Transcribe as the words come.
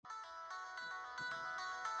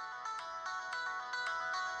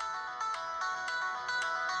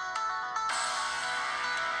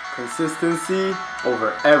Consistency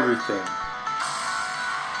over everything.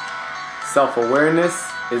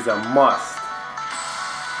 Self-awareness is a must.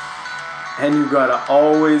 And you gotta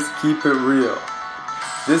always keep it real.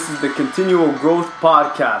 This is the Continual Growth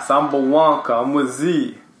Podcast. I'm Bwanka. I'm with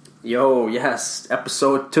Z. Yo, yes,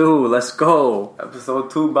 episode 2. Let's go.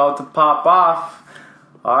 Episode 2 about to pop off.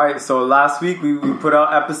 Alright, so last week we put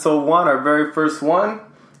out episode 1, our very first one.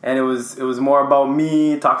 And it was more about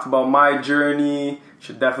me, talked about my journey. You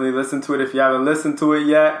should definitely listen to it if you haven't listened to it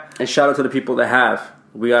yet. And shout out to the people that have.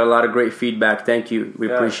 We got a lot of great feedback. Thank you.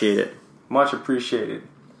 We appreciate it. Much appreciated.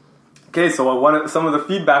 Okay, so some of the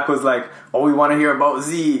feedback was like, oh, we want to hear about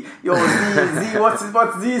Z. Yo, Z, what's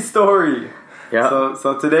Z's story? Yeah.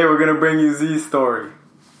 So today we're going to bring you Z's story.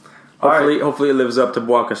 Hopefully it lives up to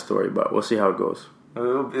Bwanka's story, but we'll see how it goes.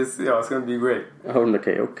 It's going to be great.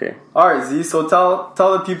 Okay. All right, Z, so tell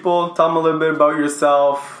the people, tell them a little bit about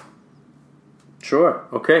yourself. Sure.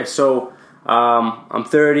 Okay, so I'm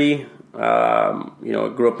 30. I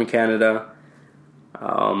grew up in Canada.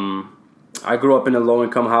 I grew up in a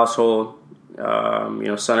low-income household,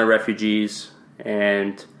 son of refugees,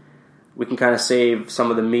 and we can kind of save some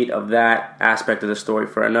of the meat of that aspect of the story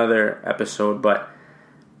for another episode. But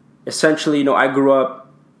essentially, I grew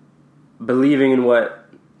up believing in what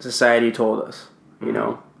society told us.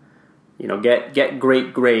 Get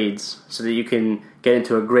great grades so that you can get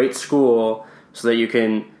into a great school, so that you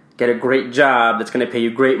can get a great job that's going to pay you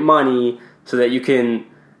great money, so that you can,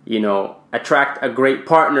 attract a great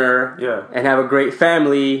partner and have a great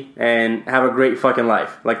family and have a great fucking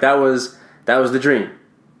life. Like that was the dream,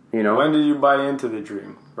 When did you buy into the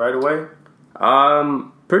dream? Right away?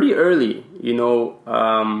 Pretty early,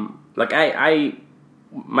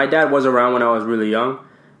 my dad was around when I was really young,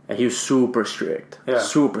 and he was super strict.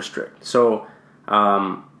 Super strict. So,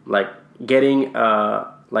 getting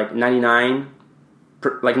 99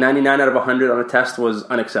 out of 100 on a test was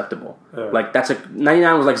unacceptable. Yeah.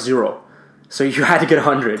 99 was like 0. So you had to get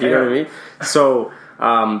 100, you know what I mean? So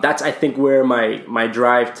that's, I think, where my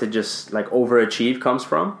drive to just overachieve comes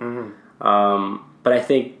from. Mm-hmm. But I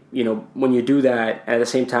think, when you do that, at the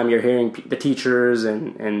same time you're hearing the teachers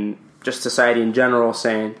and just society in general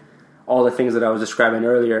saying all the things that I was describing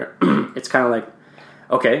earlier, it's kind of like,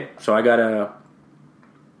 okay, so I gotta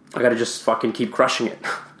just fucking keep crushing it.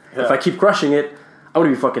 Yeah. If I keep crushing it, I'm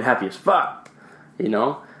gonna be fucking happy as fuck, And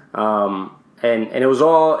it was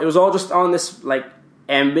all just on this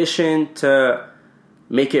ambition to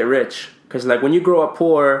make it rich. Because when you grow up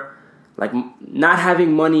poor, not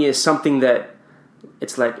having money is something that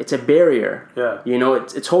it's a barrier. Yeah.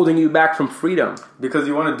 It's holding you back from freedom. Because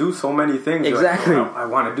you want to do so many things. Exactly. I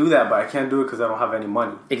want to do that, but I can't do it because I don't have any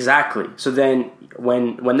money. Exactly. So then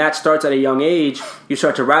when that starts at a young age, you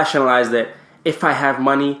start to rationalize that if I have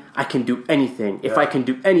money, I can do anything. If I can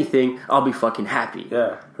do anything, I'll be fucking happy.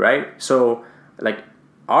 Yeah. Right? So,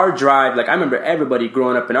 our drive, I remember everybody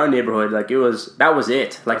growing up in our neighborhood, that was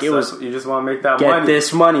it. You just want to make that money. Get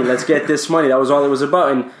this money. Let's get this money. That was all it was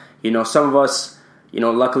about. And, some of us,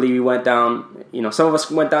 luckily we went down, some of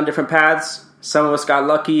us went down different paths. Some of us got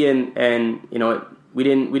lucky and we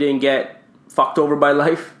didn't get fucked over by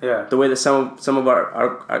life, the way that some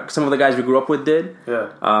of the guys we grew up with did,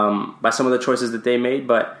 by some of the choices that they made.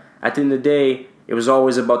 But at the end of the day, it was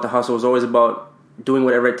always about the hustle. It was always about doing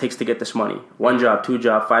whatever it takes to get this money. 1 job, 2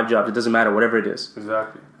 jobs, 5 jobs. It doesn't matter, whatever it is.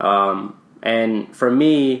 Exactly. And for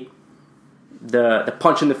me, the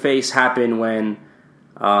punch in the face happened when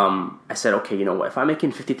I said, okay, you know what? If I'm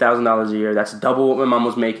making $50,000 a year, that's double what my mom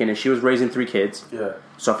was making, and she was raising 3 kids. Yeah.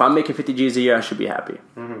 So if I'm making 50 G's a year, I should be happy.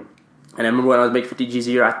 Mm-hmm. And I remember when I was making 50 G's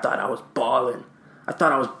a year, I thought I was balling.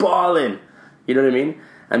 You know what I mean?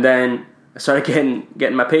 And then I started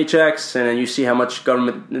getting my paychecks, and then you see how much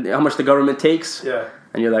the government takes. Yeah.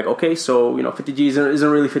 And you're like, okay, so 50 G's isn't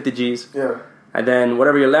really 50 G's. Yeah. And then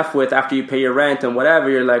whatever you're left with after you pay your rent and whatever,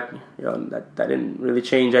 you're like, that didn't really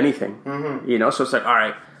change anything. Mm-hmm. So it's like, all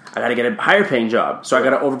right, I got to get a higher paying job, so I got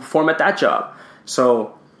to overperform at that job.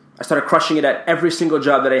 So I started crushing it at every single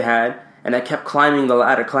job that I had. And I kept climbing the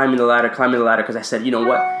ladder, because I said, you know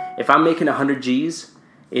what? If I'm making 100 G's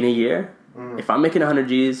in a year, I'm going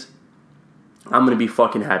to be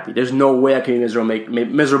fucking happy. There's no way I can be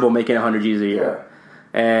miserable making 100 G's a year.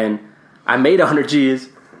 Yeah. And I made 100 G's,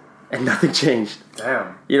 and nothing changed.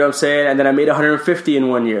 Damn. You know what I'm saying? And then I made 150 in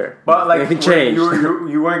 1 year. But nothing changed.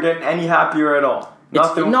 You weren't getting any happier at all?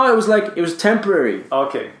 Nothing? No, it was temporary.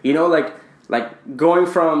 Okay. Going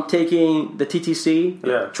from taking the TTC,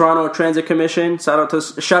 Toronto Transit Commission, shout out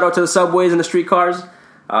to the subways and the streetcars.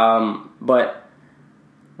 But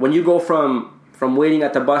when you go from waiting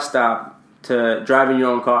at the bus stop to driving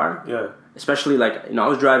your own car, especially like, you know, I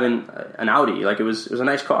was driving an Audi, like it was a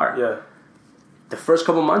nice car. Yeah. The first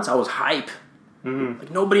couple months, I was hype. Like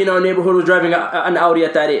nobody in our neighborhood was driving an Audi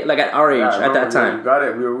at that age, like at our age at that time. You got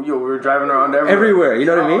it. We were driving around everywhere. You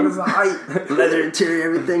know what I mean? It was a hype. Leather interior,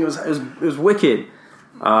 everything it was wicked.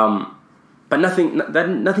 But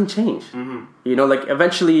nothing changed. You know, like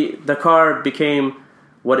eventually the car became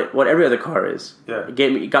what every other car is. Yeah.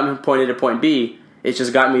 It got me from point A to point B. It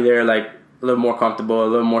just got me there like a little more comfortable, a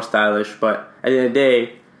little more stylish. But at the end of the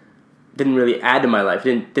day, didn't really add to my life.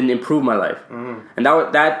 Didn't improve my life. And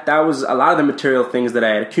that was a lot of the material things that I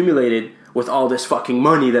had accumulated with all this fucking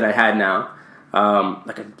money that I had now.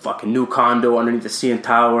 Like a fucking new condo underneath the CN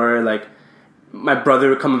Tower. Like my brother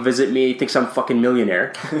would come and visit me. He thinks I'm a fucking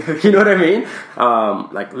millionaire. You know what I mean?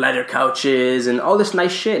 Like leather couches and all this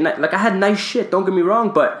nice shit. And like I had nice shit. Don't get me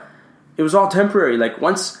wrong, but it was all temporary. Like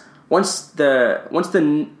once the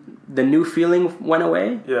new feeling went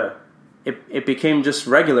away. Yeah. It became just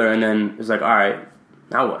regular, and then it was like, all right,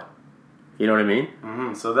 now what? You know what I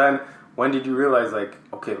mean? So then, when did you realize, like,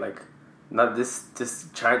 okay, like, not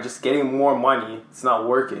just getting more money, it's not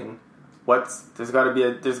working. There's got to be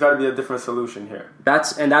a different solution here.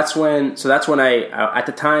 That's when I at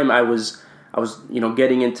the time I was you know,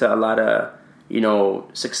 getting into a lot of, you know,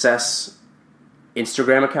 success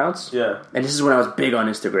Instagram accounts. Yeah. And this is when I was big on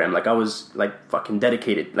Instagram. Like I was like fucking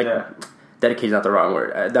dedicated. Like. Yeah. Dedicated is not the wrong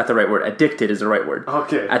word. Not the right word. Addicted is the right word.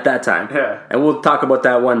 Okay. At that time. Yeah. And we'll talk about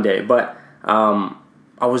that one day. But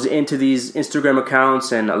I was into these Instagram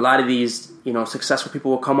accounts, and a lot of these, you know, successful people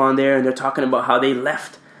will come on there, and they're talking about how they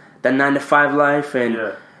left that 9-to-5 life,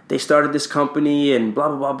 and they started this company, and blah,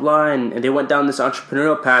 blah, blah, blah, and they went down this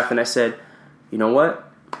entrepreneurial path. And I said, you know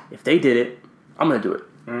what? If they did it, I'm going to do it.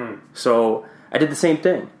 So I did the same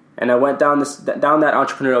thing. And I went down that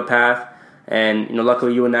entrepreneurial path. And, you know,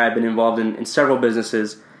 luckily you and I have been involved in several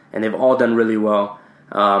businesses, and they've all done really well.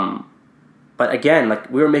 But again,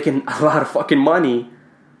 like, we were making a lot of fucking money,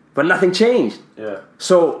 but nothing changed. Yeah.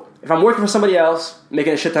 So if I'm working for somebody else,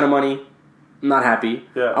 making a shit ton of money, I'm not happy.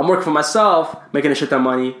 Yeah. I'm working for myself, making a shit ton of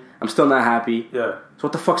money, I'm still not happy. Yeah. So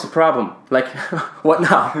what the fuck's the problem? Like, what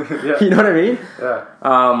now? Yeah. You know what I mean? Yeah.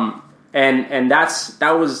 And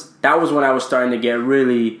that was when I was starting to get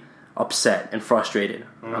really upset and frustrated.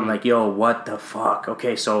 I'm like, yo, what the fuck?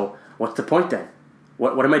 Okay, so what's the point then?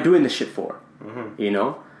 What am I doing this shit for? You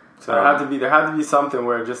know? So there had to be something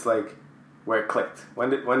where it clicked. When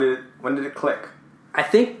did it click? I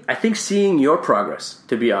think seeing your progress,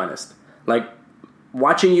 to be honest. Like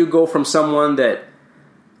watching you go from someone that,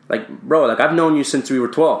 like, bro, like I've known you since we were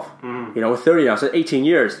 12. You know, we're 30 now, so 18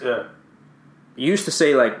 years. Yeah. You used to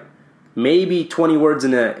say like maybe 20 words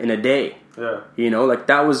in a day. Yeah. You know, like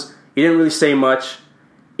that was, you didn't really say much.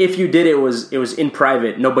 If you did, it was in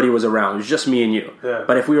private. Nobody was around. It was just me and you. Yeah.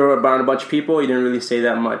 But if we were around a bunch of people, you didn't really say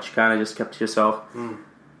that much. Kind of just kept to yourself.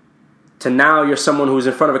 To now, you're someone who's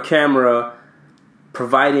in front of a camera,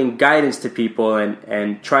 providing guidance to people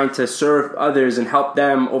and trying to serve others and help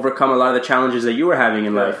them overcome a lot of the challenges that you were having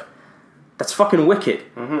in life. That's fucking wicked.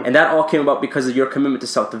 And that all came about because of your commitment to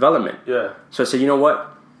self-development. Yeah. So I said, you know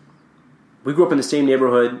what? We grew up in the same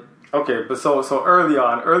neighborhood. Okay, but so early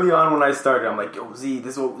on when I started, I'm like, yo, Z,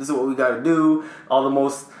 this is what we gotta do. All the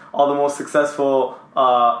most successful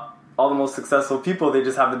people, they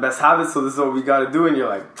just have the best habits, so this is what we gotta do. And you're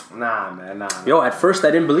like, nah, man, nah. Yo, at first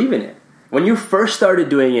I didn't believe in it. When you first started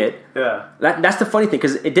doing it, that's the funny thing,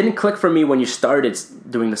 because it didn't click for me when you started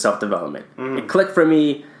doing the self-development. It clicked for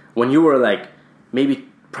me when you were like maybe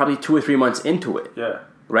probably 2 or 3 months into it. Yeah.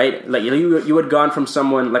 Right? Like you had gone from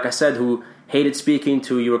someone, like I said, who hated speaking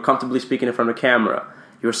to you were comfortably speaking in front of a camera.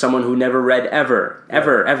 You were someone who never read ever.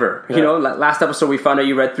 Yeah. You know, last episode we found out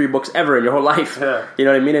you read 3 books ever in your whole life. Yeah. You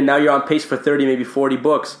know what I mean? And now you're on pace for 30, maybe 40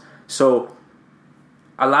 books. So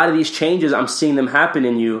a lot of these changes, I'm seeing them happen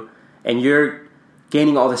in you, and you're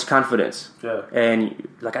gaining all this confidence. Yeah. And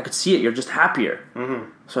like I could see it, you're just happier.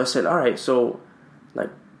 So I said, all right, so like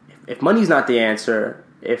if money's not the answer,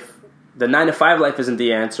 if the 9-to-5 life isn't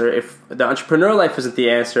the answer, if the entrepreneur life isn't the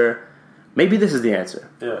answer, maybe this is the answer.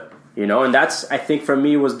 Yeah. You know, and that's, I think for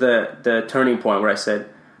me, was the turning point where I said,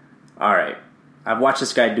 all right, I've watched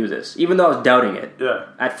this guy do this. Even though I was doubting it. Yeah.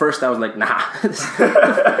 At first I was like, nah.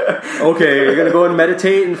 Okay, you're going to go and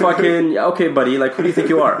meditate and fucking, okay, buddy, like, who do you think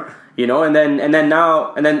you are? You know, and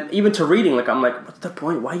then even to reading, like, I'm like, what's the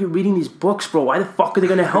point? Why are you reading these books, bro? Why the fuck are they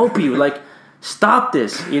going to help you? Like, stop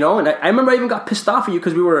this, you know? And I remember I even got pissed off at you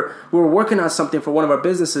because we were working on something for one of our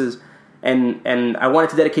businesses, and I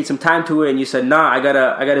wanted to dedicate some time to it, and you said, nah, I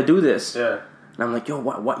gotta do this. Yeah. And I'm like, yo,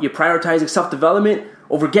 what? You're prioritizing self-development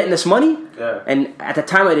over getting this money? Yeah. And at the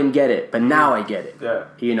time I didn't get it, but now I get it. Yeah.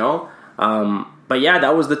 You know? But yeah,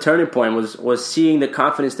 that was the turning point. Was seeing the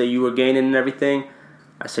confidence that you were gaining and everything.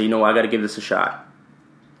 I said, you know what, I got to give this a shot,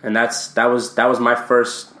 and that was my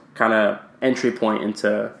first kind of entry point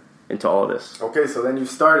into all this. Okay, so then you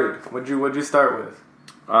started. What'd you start with?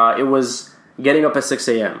 It was getting up at 6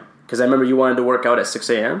 a.m. because I remember you wanted to work out at 6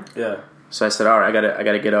 a.m. Yeah. So I said, all right, I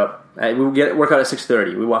gotta get up. We would work out at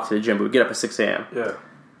 6:30. We walk to the gym, but we get up at 6 a.m. Yeah.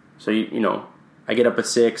 So you know, I get up at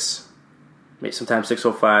 6, maybe sometimes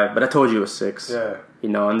 6:05. But I told you it was 6. Yeah. You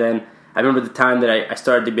know, and then I remember the time that I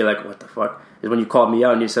started to be like, what the fuck, is when you called me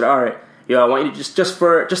out and you said, all right, I want you to just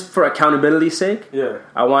for accountability's sake. Yeah.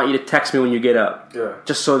 I want you to text me when you get up. Yeah.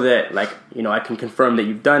 Just so that I can confirm that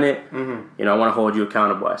you've done it. Mm-hmm. You know, I want to hold you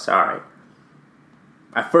accountable. I said, all right.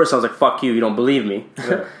 At first I was like, fuck you don't believe me.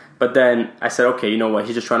 Yeah. But then I said, okay, you know what?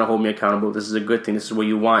 He's just trying to hold me accountable. This is a good thing. This is what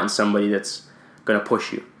you want in somebody that's going to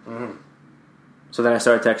push you. Mm-hmm. So then I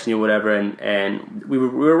started texting you, whatever, and we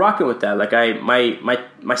were rocking with that. Like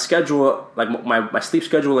my schedule, like my sleep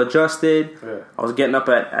schedule adjusted. Yeah. I was getting up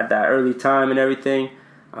at that early time and everything.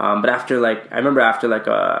 But after I remember after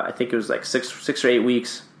I think it was like 6 or 8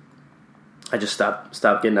 weeks, I just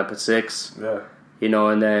stopped getting up at 6. Yeah. You know,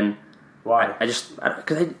 and then why? Because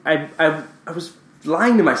I was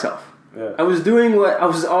lying to myself. Yeah. I was doing what I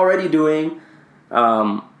was already doing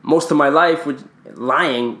most of my life, with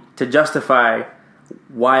lying to justify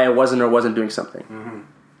why I wasn't or wasn't doing something. Mm-hmm.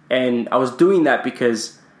 And I was doing that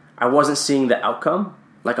because I wasn't seeing the outcome.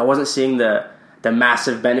 Like I wasn't seeing the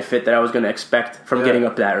massive benefit that I was going to expect from getting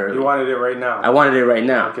up that early. You wanted it right now. I wanted it right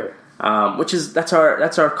now. Okay. That's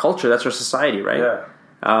our culture. That's our society, right?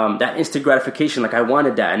 Yeah. That instant gratification, like I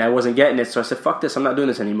wanted that and I wasn't getting it. So I said, fuck this, I'm not doing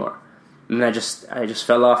this anymore. And then I just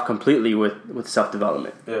fell off completely with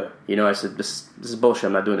self-development. Yeah. You know, I said, this is bullshit,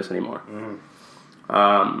 I'm not doing this anymore.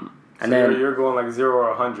 Mm-hmm. And so then you're going like 0 or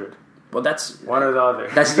 100. Well, that's one or the other.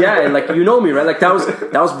 That's like you know me, right? Like that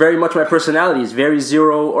was very much my personality. It's very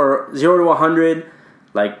 0 to 100,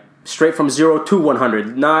 like straight from 0 to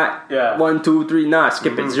 100, not 1, 2, 3, not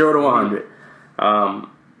skip it 0 to 100.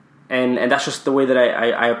 And that's just the way that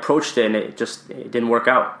I approached it, and it didn't work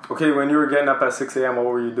out. Okay, when you were getting up at 6 a.m., what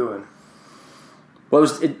were you doing? Well,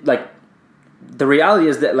 the reality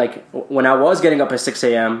is that like when I was getting up at 6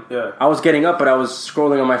 a.m., I was getting up, but I was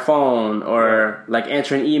scrolling on my phone or like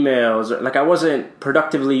answering emails. Or, like I wasn't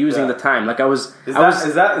productively using the time. Like I was. Is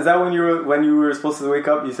that when you were supposed to wake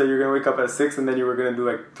up? You said you were gonna wake up at 6, and then you were gonna do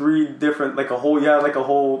like 3 different, like a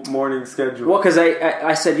whole morning schedule. Well, because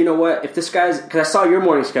I said, you know what, if this guy's, because I saw your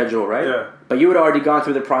morning schedule, right? Yeah. But you had already gone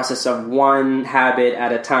through the process of one habit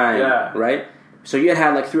at a time, right? So you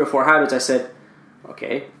had like 3 or 4 habits. I said,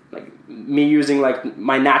 okay. Like me using like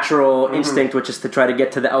my natural instinct, which is to try to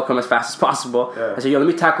get to the outcome as fast as possible. I said, let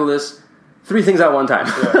me tackle this 3 things at one time,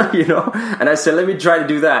 you know? And I said, let me try to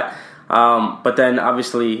do that. But then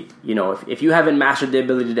obviously, you know, if you haven't mastered the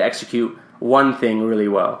ability to execute one thing really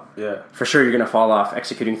well, for sure you're going to fall off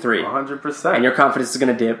executing 3. 100%. And your confidence is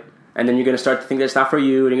going to dip. And then you're going to start to think that it's not for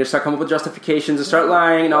you, and you're going to start coming up with justifications and start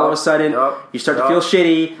lying, and all of a sudden you start to feel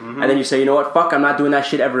shitty, and then you say, you know what, fuck, I'm not doing that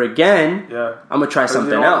shit ever again. I'm going to try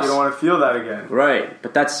something else. You don't want to feel that again. Right.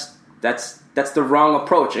 But that's the wrong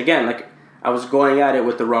approach. Again, like I was going at it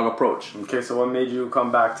with the wrong approach. Okay, so what made you come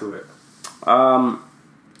back to it?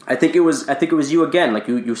 I think it was you again. Like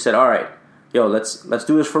you said, all right, yo, let's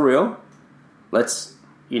do this for real. Let's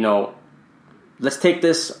take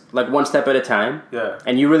this like one step at a time.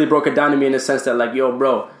 And you really broke it down to me in the sense that like, yo,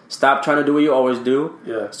 bro, stop trying to do what you always do.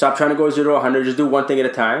 Stop trying to go 0 to 100. Just do one thing at a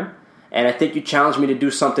time. And I think you challenged me to do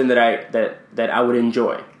something that I would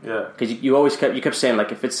enjoy. Because you kept saying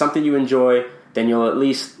like, if it's something you enjoy, then you'll at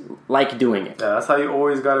least like doing it. That's how you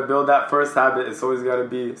always got to build that first habit. It's always got to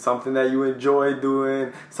be something that you enjoy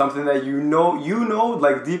doing, something that you know,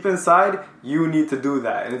 like deep inside, you need to do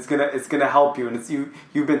that, and it's gonna help you. And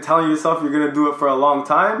you've been telling yourself you're gonna do it for a long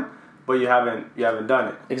time, but you haven't done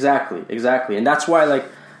it. Exactly, and that's why like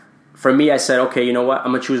for me, I said, okay, you know what,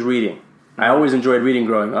 I'm gonna choose reading. I always enjoyed reading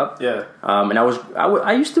growing up. And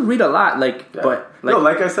I used to read a lot, but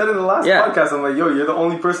like I said in the last podcast, I'm like, yo, you're the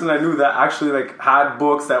only person I knew that actually like had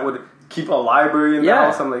books that would keep a library in the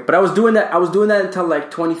house. I'm like, but I was doing that until like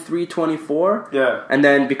 23, 24. And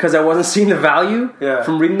then because I wasn't seeing the value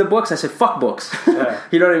from reading the books, I said, fuck books. You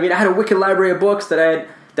know what I mean? I had a wicked library of books that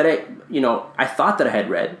I thought that I had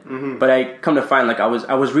read, but I come to find like I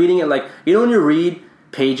was reading it like, you know, when you read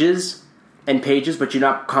pages and pages, but you're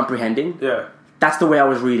not comprehending. That's the way I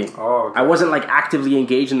was reading. I wasn't like actively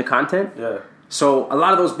engaged in the content. So a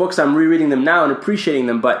lot of those books, I'm rereading them now and appreciating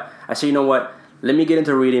them. But I say, you know what? Let me get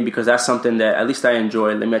into reading because that's something that at least I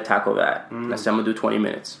enjoy. Let me tackle that. I say I'm gonna do 20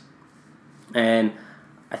 minutes. And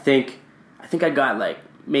I think think I got like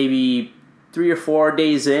maybe 3 or 4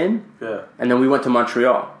 days in. Yeah. And then we went to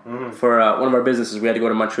Montreal for one of our businesses. We had to go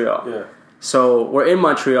to Montreal. Yeah. So we're in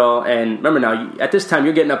Montreal, and remember now, at this time,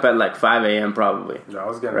 you're getting up at like 5 a.m. probably. Yeah, I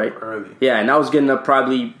was getting up early. Yeah, and I was getting up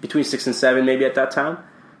probably between 6 and 7 maybe at that time.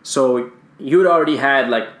 So you had already had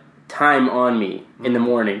like time on me in the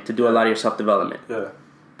morning to do a lot of your self-development. Yeah.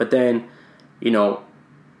 But then, you know,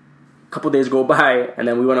 a couple days go by, and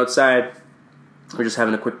then we went outside. We're just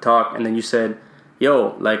having a quick talk, and then you said,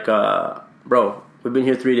 yo, like, bro, we've been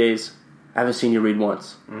here 3 days. I haven't seen you read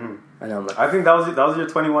once. Mm-hmm. And I'm like, I think that was your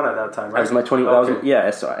 21 at that time, right? That was my 20. Okay. That was, yeah.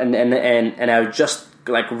 So, and I was just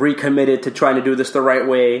like recommitted to trying to do this the right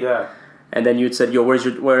way. Yeah. And then you'd said, yo,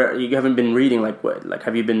 where you haven't been reading? Like what? Like what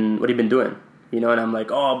have you been doing? You know? And I'm like,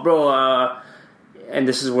 oh, bro. And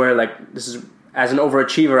this is where as an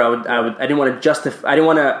overachiever, I didn't want to I didn't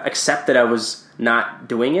want to accept that I was not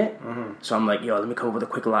doing it. Mm-hmm. So I'm like, yo, let me come up with a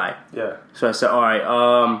quick lie. Yeah. So I said, all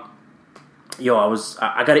right, yo,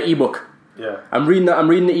 I got an ebook. Yeah. I'm reading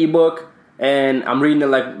the ebook, and I'm reading it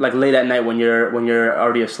like late at night when you're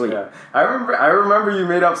already asleep. Yeah. I remember you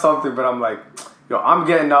made up something, but I'm like, yo, I'm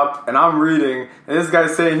getting up and I'm reading, and this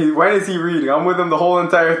guy's saying when is he reading? I'm with him the whole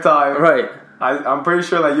entire time. Right. I'm pretty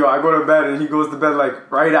sure like, yo, I go to bed and he goes to bed like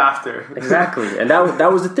right after. Exactly. And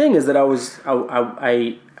that was the thing, is that I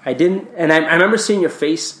didn't, and I remember seeing your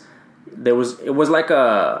face. It was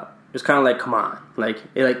kind of like, come on, like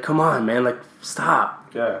come on, man, like stop.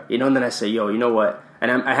 Yeah. You know, and then I said, yo, you know what?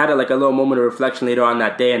 And I had a little moment of reflection later on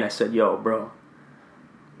that day, and I said, yo, bro,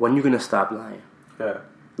 when you gonna stop lying? Yeah.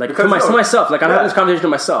 Like to myself, like I'm having this conversation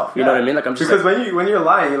with myself. You know what I mean? Like I'm just because when you're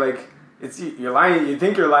lying, like you're lying. You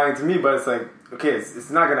think you're lying to me, but it's like, okay, it's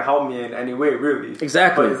not gonna help me in any way, really.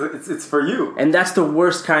 Exactly. But it's for you. And that's the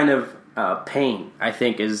worst kind of pain, I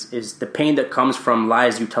think, is the pain that comes from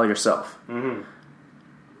lies you tell yourself. Mm-hmm.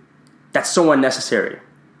 That's so unnecessary.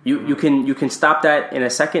 You can stop that in a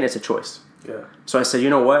second. It's a choice. Yeah. So I said, you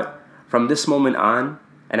know what? From this moment on,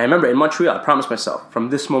 and I remember in Montreal, I promised myself, from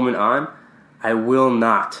this moment on, I will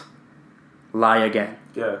not lie again.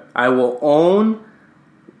 Yeah. I will own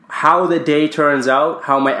how the day turns out,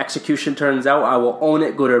 how my execution turns out. I will own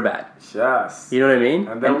it, good or bad. Yes. You know what I mean?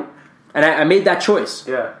 And I made that choice.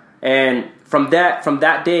 Yeah. And from that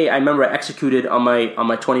day, I remember I executed on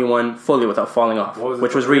my 21 fully without falling off,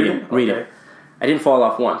 which was reading. Okay. I didn't fall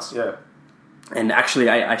off once. Yeah. And actually,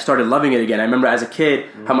 I started loving it again. I remember as a kid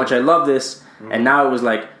how much I loved this, and now it was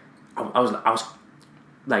like I was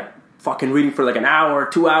like fucking reading for like an hour,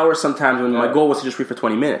 2 hours sometimes, when my goal was to just read for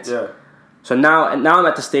 20 minutes. Yeah. So now I'm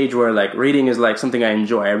at the stage where like reading is like something I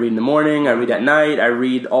enjoy. I read in the morning, I read at night, I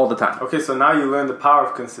read all the time. Okay, so now you learn the power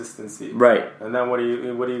of consistency. Right. And then what are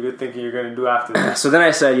you thinking you're gonna do after that? So then I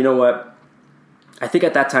said, you know what? I think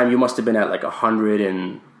at that time you must have been at like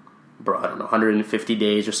 150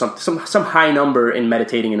 days or some high number in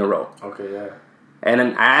meditating in a row. Okay, yeah. And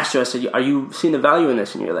then I asked you, I said, are you seeing the value in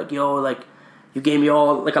this? And you're like, yo, like, you gave me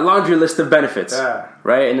all, like, a laundry list of benefits. Yeah.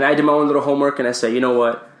 Right? And then I did my own little homework, and I said, you know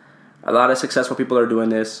what? A lot of successful people are doing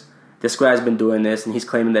this. This guy's been doing this, and he's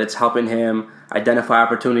claiming that it's helping him identify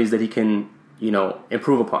opportunities that he can,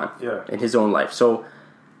 improve upon in his own life. So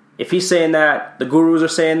if he's saying that, the gurus are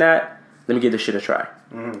saying that, let me give this shit a try.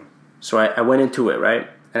 Mm-hmm. So I went into it, right?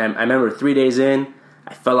 And I remember 3 days in,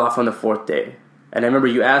 I fell off on the 4th day. And I remember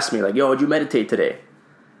you asked me, like, yo, did you meditate today?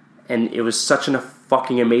 And it was such a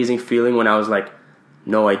fucking amazing feeling when I was like,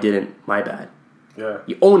 no, I didn't. My bad. Yeah.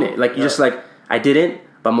 You own it. Like, you're just like, I didn't,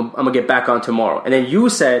 but I'm going to get back on tomorrow. And then you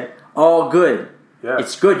said, all good. Yeah.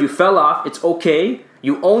 It's good. You fell off. It's okay.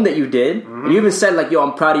 You own that you did. Mm-hmm. And you even said, like, yo,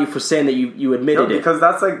 I'm proud of you for saying that you admitted it. Because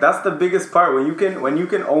that's the biggest part. When you can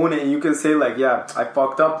own it and you can say, like, yeah, I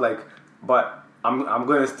fucked up, like, but I'm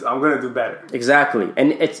gonna do better. Exactly.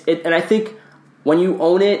 And and I think when you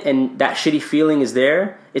own it and that shitty feeling is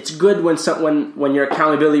there, it's good when your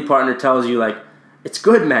accountability partner tells you, like, it's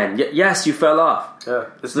good, man. Yes, you fell off. Yeah.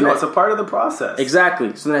 It's a part of the process.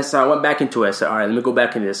 Exactly. So then I went back into it. I said, all right, let me go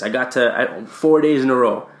back into this. I got to 4 days in a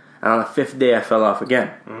row. And on the 5th day, I fell off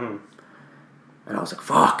again. Mm-hmm. And I was like,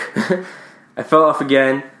 fuck. I fell off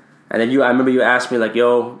again. And then I remember you asked me, like,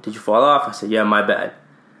 yo, did you fall off? I said, yeah, my bad.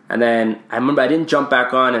 And then I remember I didn't jump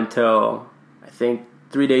back on until, I think,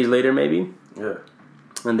 3 days later, maybe. Yeah.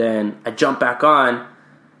 And then I jumped back on,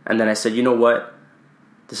 and then I said, you know what?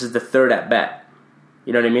 This is the 3rd at-bat.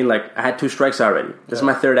 You know what I mean? Like, I had 2 strikes already. This is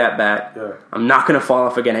my 3rd at-bat. Yeah. I'm not going to fall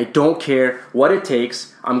off again. I don't care what it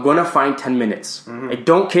takes. I'm going to find 10 minutes. Mm-hmm. I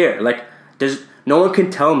don't care. Like, no one can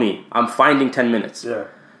tell me I'm finding 10 minutes. Yeah.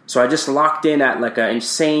 So I just locked in at, like, an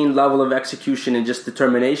insane level of execution and just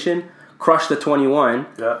determination. crush the 21.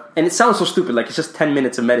 Yeah. And it sounds so stupid. Like, it's just 10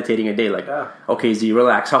 minutes of meditating a day. Like, okay, Z,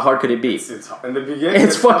 relax. How hard could it be? It's in the beginning.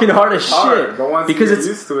 It's fucking hard as shit. But once because you get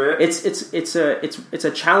used to it, it's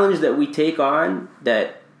a challenge that we take on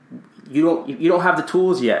that you don't have the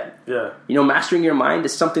tools yet. Yeah. You know, mastering your mind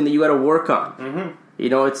is something that you got to work on. Mm-hmm. You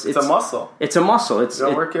know, it's a muscle. It's a muscle. You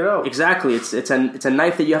gotta work it out. Exactly. It's a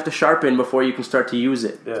knife that you have to sharpen before you can start to use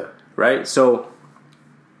it. Yeah. Right. So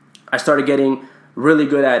I started getting really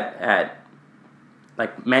good at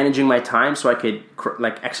like managing my time, so I could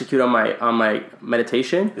like execute on my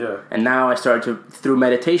meditation. Yeah. And now I started to, through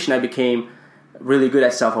meditation, I became really good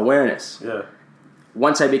at self-awareness. Yeah.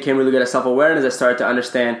 Once I became really good at self-awareness, I started to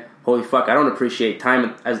understand, holy fuck, I don't appreciate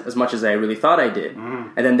time as much as I really thought I did.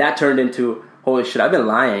 Mm-hmm. And then that turned into, holy shit, I've been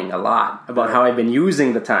lying a lot about how I've been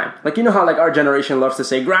using the time. Like, you know how like our generation loves to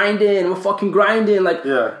say, grinding, we're fucking grinding. Like,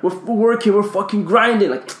 we're working, we're fucking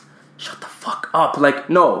grinding. Like, shut the fuck up. Like,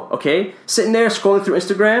 no, okay? Sitting there scrolling through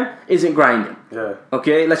Instagram isn't grinding. Yeah.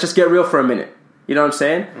 Okay? Let's just get real for a minute. You know what I'm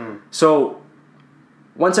saying? Mm. So,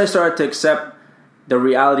 once I started to accept the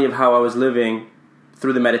reality of how I was living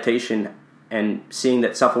through the meditation and seeing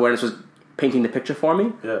that self-awareness was painting the picture for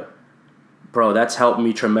me, bro, that's helped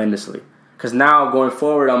me tremendously. Because now going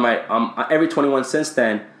forward on my every 21 since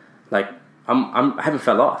then, like I haven't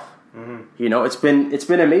fell off. Mm-hmm. You know, it's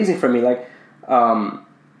been amazing for me. Like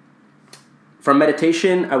from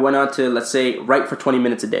meditation, I went on to, let's say, write for 20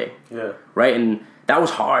 minutes a day. Yeah. Right, and that was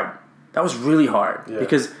hard. That was really hard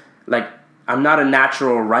because like I'm not a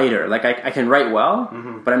natural writer. Like I can write well,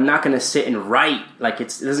 but I'm not gonna sit and write. Like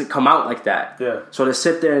it doesn't come out like that. Yeah. So to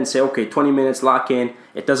sit there and say, okay, 20 minutes, lock in.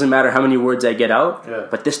 It doesn't matter how many words I get out. Yeah.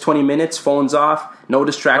 But this 20 minutes, phones off, no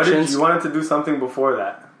distractions. You wanted to do something before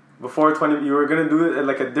that. Before 20, you were gonna do it in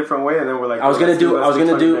like a different way, and then we're like, I was gonna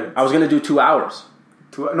do 2 hours.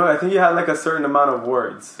 No, I think you had like a certain amount of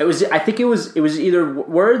words. I think it was either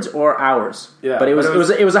words or hours. Yeah, but it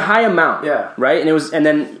was a high amount. Yeah, right. And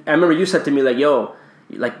then I remember you said to me like, "Yo,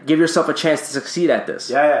 like give yourself a chance to succeed at this."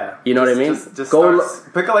 Yeah. You know what I mean? Just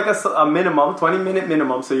pick like a minimum, 20-minute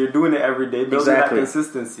minimum, so you're doing it every day, building that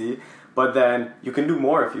consistency. But then you can do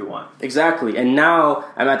more if you want. Exactly. And now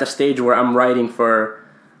I'm at the stage where I'm writing for.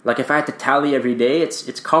 Like if I had to tally every day,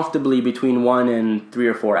 it's comfortably between 1 and 3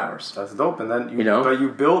 or 4 hours. That's dope. And then but you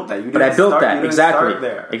built that. I built that exactly.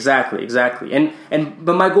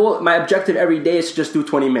 But my objective every day is to just do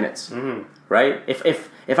 20 minutes. Mm-hmm. Right?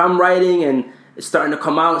 If I'm writing and it's starting to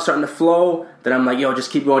come out, starting to flow, then I'm like, yo, just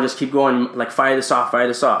keep going, like fire this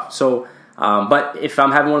off. So, but if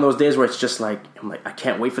I'm having one of those days where it's just like I'm like I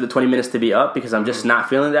can't wait for the 20 minutes to be up because I'm just not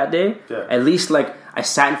feeling that day. Yeah. At least like I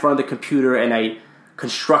sat in front of the computer and I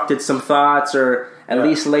constructed some thoughts or at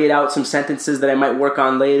least laid out some sentences that I might work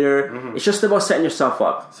on later. Mm-hmm. It's just about setting yourself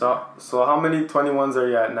up. So how many 21s are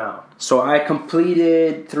you at now? So I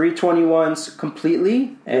completed 3 21s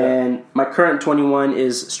completely, and my current 21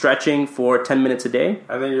 is stretching for 10 minutes a day.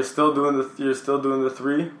 And then you're still doing the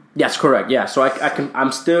 3? Yes, correct. Yeah. So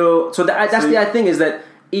I'm still. So that's the thing is that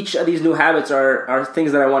each of these new habits are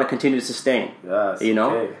things that I want to continue to sustain. Yes. You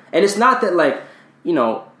know, and it's not that like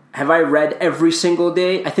have I read every single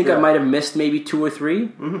day? I think I might have missed maybe 2 or 3.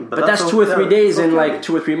 Mm-hmm. But that's 2 or 3 days in like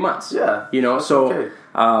 2 or 3 months. Yeah.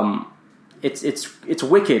 It's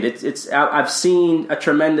wicked. I've seen a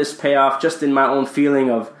tremendous payoff just in my own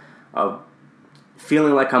feeling of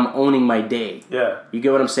feeling like I'm owning my day. Yeah. You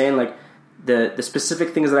get what I'm saying? Like the specific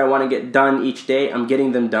things that I want to get done each day, I'm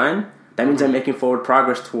getting them done. That means I'm making forward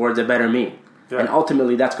progress towards a better me. Yeah. And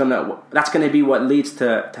ultimately that's gonna be what leads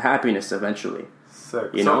to happiness eventually.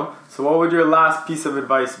 Sick. So what would your last piece of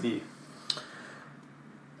advice be?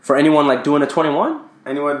 For anyone like doing a 21?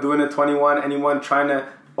 Anyone doing a 21, anyone trying to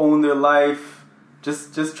own their life,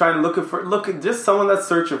 just trying to look at just someone that's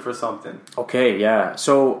searching for something. Okay, yeah.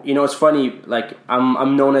 So, it's funny, like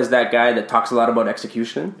I'm known as that guy that talks a lot about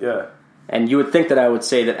execution. Yeah. And you would think that I would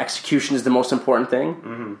say that execution is the most important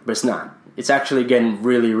thing, but it's not. It's actually getting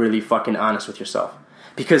really, really fucking honest with yourself.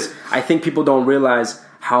 Because I think people don't realize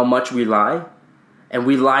how much we lie. And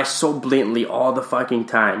we lie so blatantly all the fucking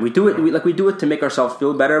time. We do it. We do it to make ourselves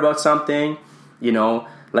feel better about something.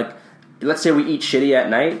 Like let's say we eat shitty at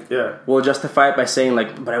night. Yeah. We'll justify it by saying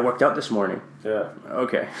like, "But I worked out this morning." Yeah.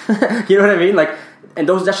 Okay. You know what I mean? Like, and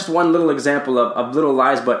that's just one little example of little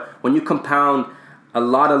lies. But when you compound a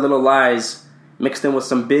lot of little lies mixed in with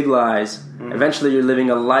some big lies, eventually you're living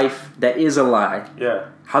a life that is a lie. Yeah.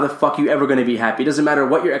 How the fuck are you ever going to be happy? It doesn't matter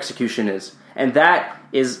what your execution is, and that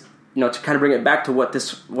is. To kind of bring it back to what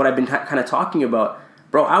I've been kind of talking about,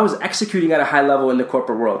 bro, I was executing at a high level in the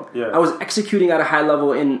corporate world. Yeah. I was executing at a high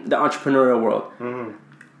level in the entrepreneurial world. Mm-hmm.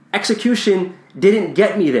 execution didn't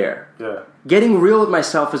get me there. Yeah. Getting real with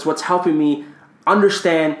myself is what's helping me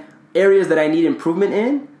understand areas that I need improvement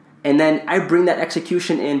in, and then I bring that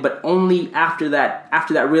execution in, but only after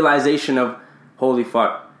that realization of, holy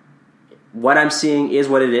fuck, what I'm seeing is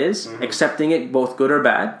what it is, accepting it, both good or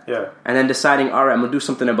bad, and then deciding, all right, I'm gonna do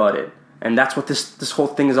something about it, and that's what this whole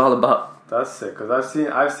thing is all about. That's sick, because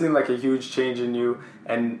I've seen like a huge change in you,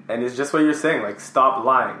 and it's just what you're saying, like stop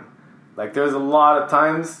lying. Like there's a lot of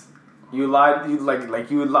times you lied, you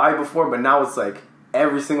would lie before, but now it's like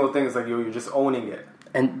every single thing is like you're just owning it.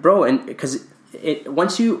 And bro, and because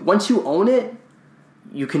once you own it,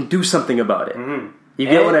 you can do something about it. You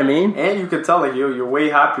get what I mean? And you can tell like you're way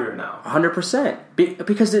happier now. 100%.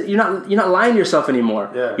 Because you're not lying to yourself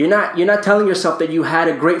anymore. Yeah. You're not telling yourself that you had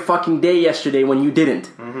a great fucking day yesterday when you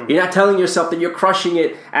didn't. You're not telling yourself that you're crushing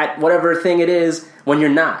it at whatever thing it is when you're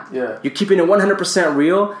not. Yeah. You're keeping it 100%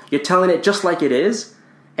 real. You're telling it just like it is.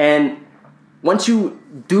 And once you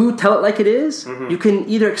do tell it like it is, you can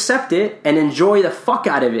either accept it and enjoy the fuck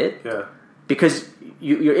out of it, because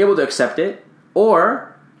you're able to accept it,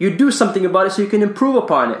 or you do something about it so you can improve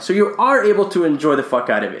upon it, so you are able to enjoy the fuck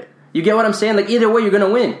out of it. You get what I'm saying? Like either way, you're gonna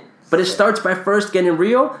win. But it starts by first getting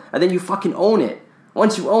real, and then you fucking own it.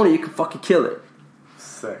 Once you own it, you can fucking kill it.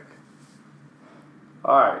 Sick.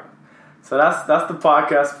 All right, so that's the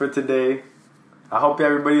podcast for today. I hope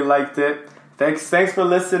everybody liked it. Thanks for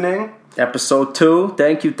listening. Episode 2.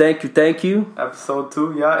 Thank you. Episode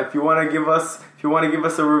 2. Yeah. If you want to give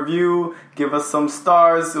us a review, give us some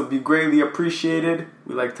stars. It'll be greatly appreciated.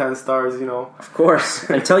 We like 10 stars, you know. Of course.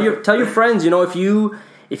 And tell your friends. You know, if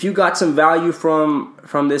you got some value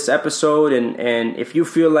from this episode, and if you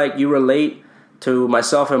feel like you relate to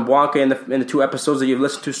myself and Bwanka in the 2 episodes that you've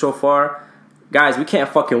listened to so far, guys, we can't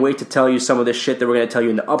fucking wait to tell you some of this shit that we're gonna tell you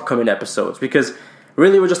in the upcoming episodes, because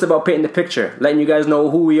really, we're just about painting the picture, letting you guys know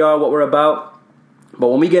who we are, what we're about. But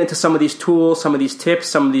when we get into some of these tools, some of these tips,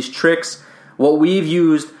 some of these tricks, what we've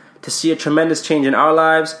used to see a tremendous change in our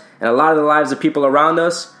lives and a lot of the lives of people around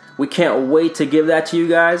us, we can't wait to give that to you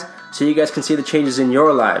guys so you guys can see the changes in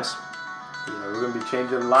your lives. Yeah, we're going to be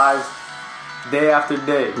changing lives day after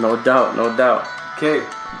day. No doubt. Okay,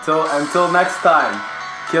 until next time,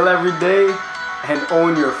 kill every day and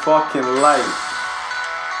own your fucking life.